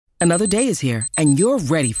Another day is here, and you're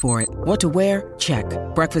ready for it. What to wear? Check.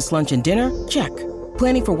 Breakfast, lunch, and dinner? Check.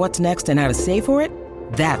 Planning for what's next and how to save for it?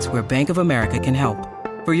 That's where Bank of America can help.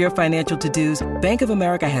 For your financial to-dos, Bank of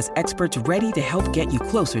America has experts ready to help get you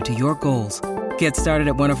closer to your goals. Get started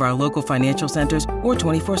at one of our local financial centers or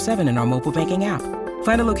 24/7 in our mobile banking app.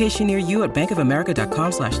 Find a location near you at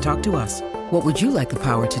bankofamerica.com/talktous. What would you like the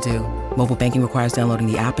power to do? Mobile banking requires downloading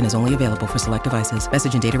the app and is only available for select devices.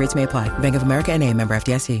 Message and data rates may apply. Bank of America N.A., member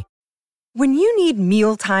FDIC. When you need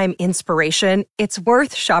mealtime inspiration, it's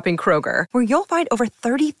worth shopping Kroger, where you'll find over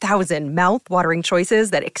 30,000 mouth-watering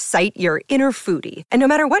choices that excite your inner foodie. And no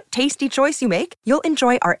matter what tasty choice you make, you'll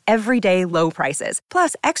enjoy our everyday low prices,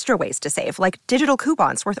 plus extra ways to save, like digital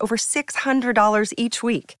coupons worth over $600 each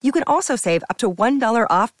week. You can also save up to $1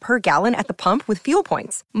 off per gallon at the pump with fuel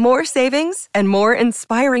points. More savings and more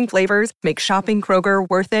inspiring flavors make shopping Kroger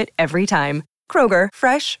worth it every time. Kroger,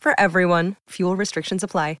 fresh for everyone. Fuel restrictions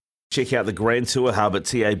apply. Check out the Grand Tour Hub at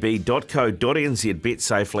tab.co.nz. Bet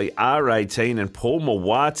safely, R18, and Paul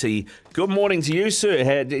Maoate. Good morning to you,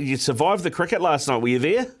 sir. Did you survive the cricket last night? Were you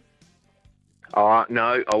there?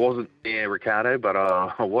 No, I wasn't there, Ricardo, but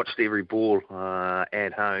I watched every ball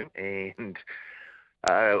at home, and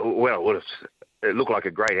it looked like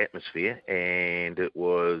a great atmosphere, and it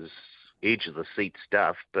was edge of the seat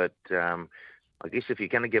stuff. But I guess if you're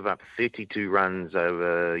going to give up 32 runs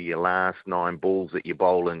over your last 9 balls that you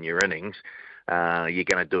bowl in your innings, you're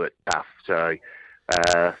going to do it tough. So,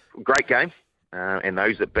 great game. And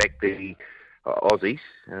those that backed the Aussies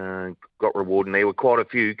got rewarded. And there were quite a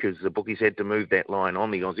few because the bookies had to move that line on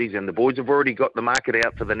the Aussies. And the boys have already got the market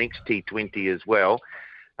out for the next T20 as well.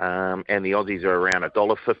 And the Aussies are around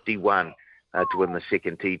 $1.51 to win the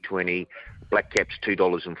second T20. Black Caps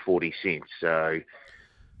 $2.40. So...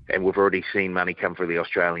 And we've already seen money come for the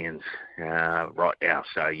Australians right now.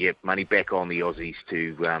 So, money back on the Aussies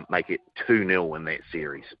to make it 2-0 in that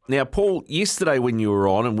series. Now, Paul, yesterday when you were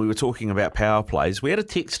on and we were talking about power plays, we had a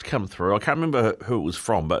text come through. I can't remember who it was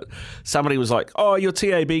from, but somebody was like, oh, your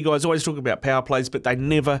TAB guys always talk about power plays, but they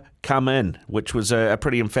never come in, which was a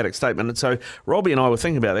pretty emphatic statement. And so Robbie and I were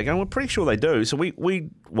thinking about that, going, we're pretty sure they do. So we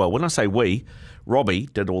when I say we, Robbie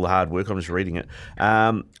did all the hard work. I'm just reading it.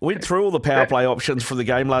 Went through all the power play options for the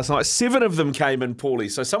game last night. 7 of them came in, Paulie,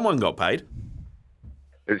 so someone got paid.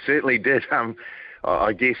 It certainly did.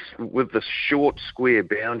 I guess with the short square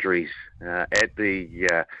boundaries at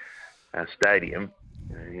the stadium,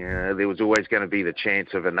 there was always going to be the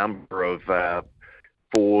chance of a number of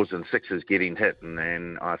 4s and 6s getting hit.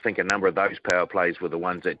 And I think a number of those power plays were the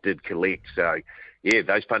ones that did collect. So,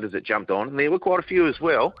 those punters that jumped on, and there were quite a few as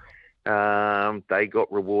well, they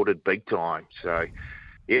got rewarded big time. So,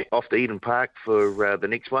 off to Eden Park for the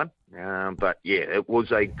next one. But, it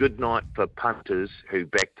was a good night for punters who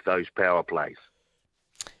backed those power plays.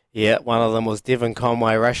 Yeah, one of them was Devon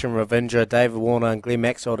Conway, Russian Ravindra, David Warner and Glenn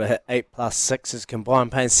Maxwell to hit 8 plus 6s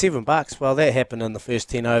combined, paying $7. Well, that happened in the first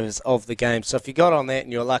 10 overs of the game. So if you got on that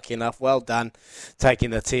and you're lucky enough, well done, taking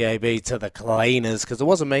the TAB to the cleaners, because it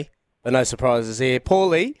wasn't me. But no surprises here.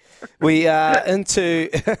 Paulie, we are into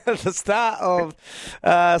the start of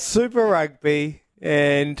Super Rugby,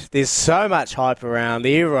 and there's so much hype around.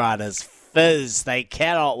 Everyone is fizz. They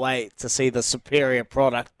cannot wait to see the superior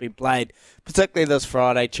product be played, particularly this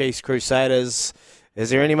Friday, Chiefs Crusaders. Is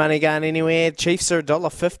there any money going anywhere? Chiefs are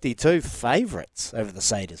 $1.52 favourites over the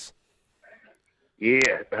Satyrs.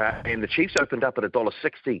 And the Chiefs opened up at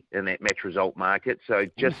 $1.60 in that match result market. So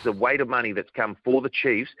just the weight of money that's come for the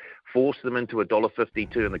Chiefs forced them into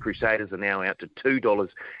 $1.52, and the Crusaders are now out to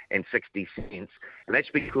 $2.60. And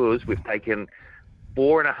that's because we've taken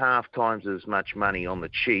 4.5 times as much money on the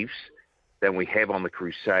Chiefs than we have on the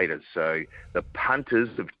Crusaders. So the punters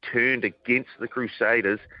have turned against the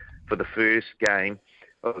Crusaders for the first game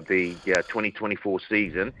of the 2024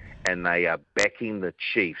 season, and they are backing the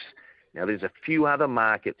Chiefs. Now, there's a few other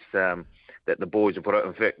markets that the boys have put up.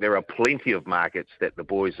 In fact, there are plenty of markets that the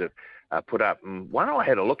boys have put up. And one I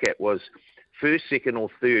had a look at was first, second, or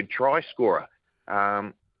third try scorer.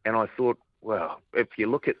 And I thought, well, if you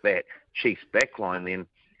look at that Chiefs backline, then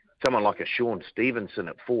someone like a Sean Stevenson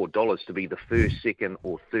at $4 to be the first, second,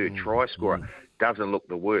 or third try scorer doesn't look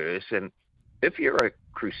the worst. And if you're a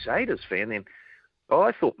Crusaders fan, then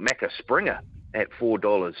I thought Macca Springer at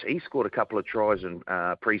 $4. He scored a couple of tries in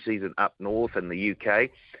pre-season up north in the UK,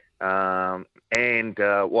 and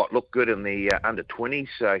looked good in the under-20s.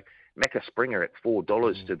 So Macca Springer at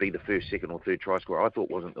 $4 to be the first, second, or third try scorer, I thought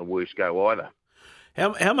wasn't the worst go either.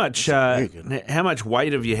 How much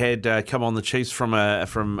weight have you had come on the Chiefs from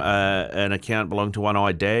an account belonging to One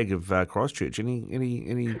Eye Dag of Christchurch? Any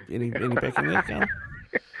backing there, Carl?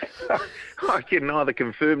 I can neither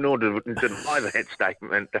confirm nor deny that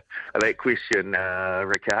statement, that question,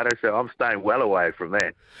 Ricardo. So I'm staying well away from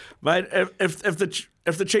that. Mate,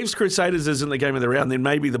 if the Chiefs Crusaders isn't the game of the round, then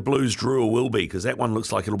maybe the Blues Drua will be, because that one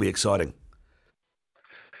looks like it'll be exciting.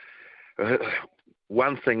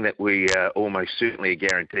 One thing that we almost certainly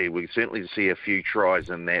guarantee, we certainly see a few tries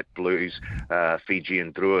in that Blues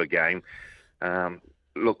Fijian Drua game.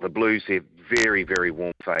 Look, the Blues, they're very, very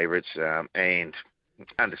warm favourites, and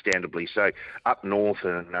understandably so. Up north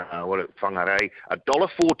in Whangarei,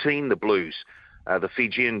 $1.14 the Blues. The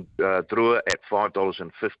Fijian Drua at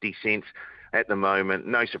 $5.50 at the moment.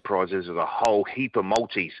 No surprises, there's a whole heap of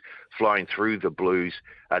multis flying through the Blues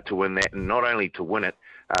to win that, and not only to win it,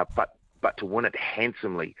 but to win it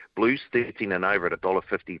handsomely. Blues 13 and over at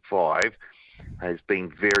 $1.55 has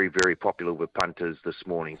been very, very popular with punters this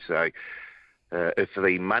morning. So if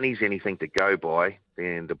the money's anything to go by,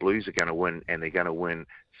 then the Blues are going to win, and they're going to win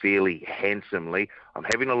fairly handsomely. I'm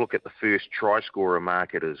having a look at the first try scorer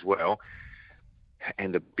market as well.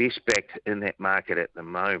 And the best backed in that market at the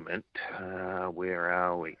moment, where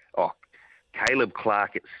are we? Oh, Caleb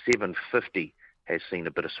Clark at $7.50 has seen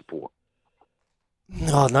a bit of support.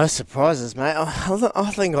 Oh, no surprises, mate.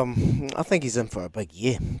 I think he's in for a big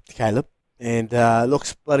year, Caleb, and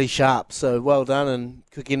looks bloody sharp. So well done and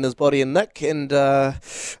cooking his body and Nick, and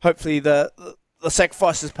hopefully the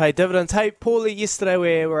sacrifices pay dividends. Hey, Paulie, yesterday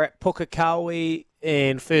we were at Pukekohe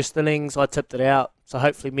and first innings, I tipped it out. So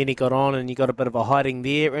hopefully many got on and you got a bit of a hiding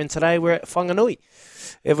there. And today we're at Whanganui.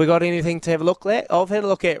 Have we got anything to have a look at? I've had a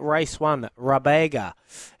look at race 1, Rabaga.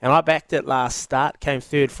 And I backed it last start, came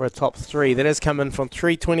third for a top 3. That has come in from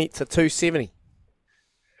 320 to 270.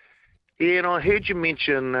 Yeah, and I heard you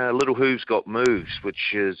mention Little Who's Got Moves,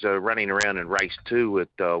 which is running around in race 2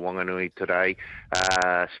 at Whanganui today,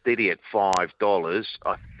 steady at $5.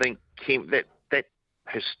 I think that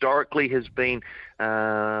historically has been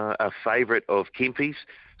a favourite of Kempy's.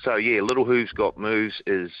 So, yeah, Little Who's Got Moves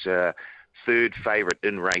is third favourite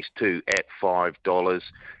in race 2 at $5.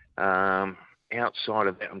 Outside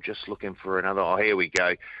of that, I'm just looking for another. Oh, here we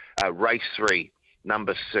go. Race 3,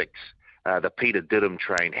 number 6, the Peter Didham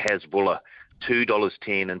train, Hasbulla,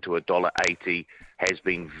 $2.10 into $1.80, has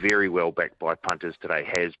been very well backed by punters today.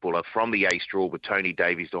 Hasbulla from the A straw with Tony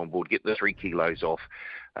Davies on board. Get the 3 kilos off.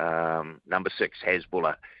 Number 6,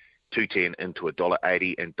 Hasbulla, $2.10 into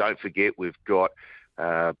 $1.80. And don't forget, we've got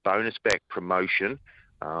bonus back promotion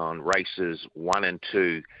on races 1 and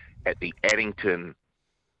 2 at the Addington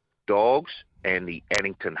Dogs and the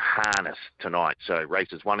Addington Harness tonight. So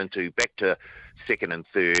races 1 and 2 back to 2nd and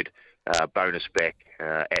 3rd, bonus back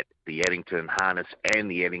at the Addington Harness and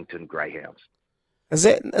the Addington Greyhounds. Is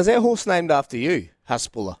that horse named after you,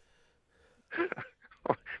 Hasbulla?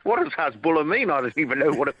 What does Hasbulla mean? I don't even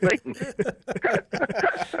know what it means.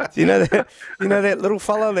 Do you know that? You know that little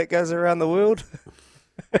fellow that goes around the world?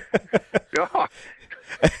 Oh.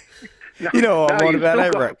 No, you know what I'm on about, eh,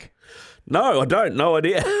 Rick? No, I don't. No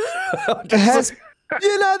idea.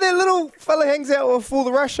 You know that little fella hangs out with all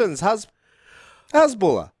the Russians,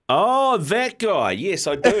 Hasbulla. Oh, that guy. Yes,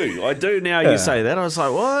 I do. I do now you say that. I was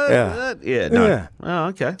like, what? Yeah. No. Yeah. Oh,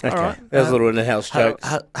 okay. All right. That was a little in-house joke.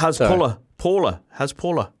 Hasbulla. Paula.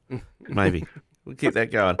 Maybe. We'll keep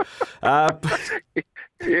that going.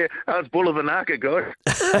 Yeah, Hasbulla Vanaka, guy.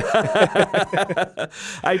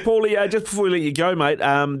 Hey, Paulie, just before we let you go, mate,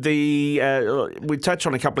 we touched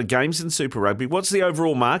on a couple of games in Super Rugby. What's the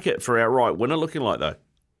overall market for outright winner looking like, though?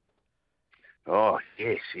 Oh,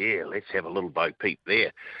 yes, yeah. Let's have a little bo peep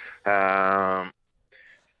there.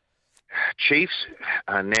 Chiefs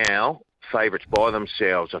are now favourites by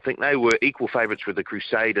themselves. I think they were equal favourites with the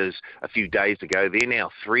Crusaders a few days ago. They're now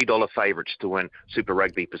 $3 favourites to win Super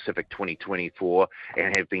Rugby Pacific 2024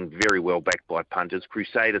 and have been very well backed by punters.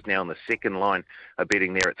 Crusaders now in the second line are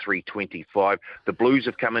betting there at $3.25. The Blues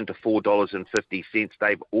have come into $4.50.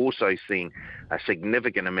 They've also seen a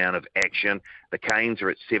significant amount of action. The Canes are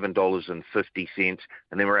at $7.50,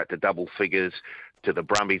 and then we're at the double figures to the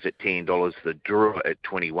Brumbies at $10, the Drua at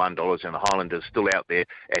 $21, and the Highlanders still out there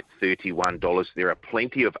at $31. There are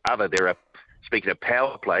plenty of other, speaking of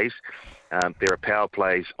power plays, there are power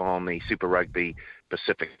plays on the Super Rugby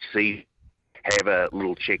Pacific Sea. Have a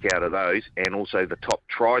little check out of those, and also the top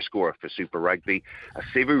try scorer for Super Rugby,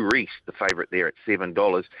 Sevu Reece, the favourite there at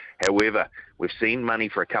 $7. However, we've seen money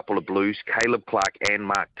for a couple of Blues, Caleb Clark and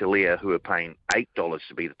Mark Talia, who are paying $8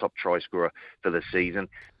 to be the top try scorer for the season.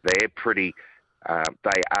 They're pretty...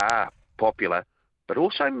 they are popular, but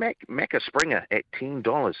also Macca Springer at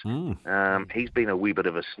 $10. He's been a wee bit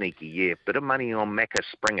of a sneaky year. Bit of money on Macca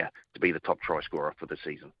Springer to be the top try scorer for the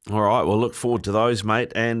season. All right, well, look forward to those,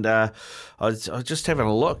 mate. And I was just having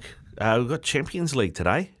a look. We've got Champions League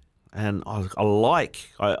today, and I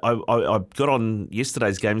got on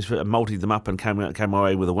yesterday's games, multied them up, and came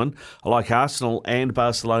away with a win. I like Arsenal and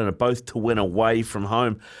Barcelona both to win away from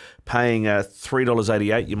home, paying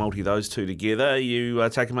 $3.88. You multi those two together. You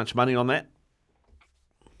taking much money on that?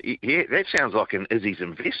 Yeah, that sounds like an Izzy's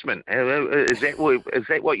investment. Is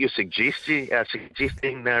that what you're suggesting,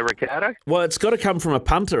 Ricardo? Well, it's got to come from a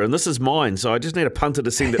punter, and this is mine, so I just need a punter to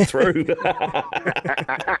send it through.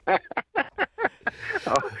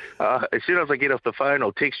 As soon as I get off the phone,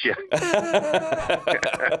 I'll text you.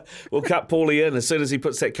 We'll cut Paulie in as soon as he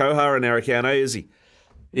puts that Kohar in our account, Izzy?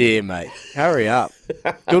 Yeah, mate. Hurry up.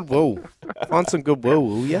 Goodwill. Find some goodwill,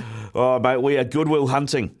 will you? Oh, mate, we are goodwill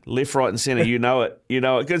hunting. Left, right and centre. You know it.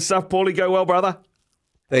 Good stuff, Paulie. Go well, brother.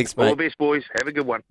 Thanks, mate. All the best, boys. Have a good one.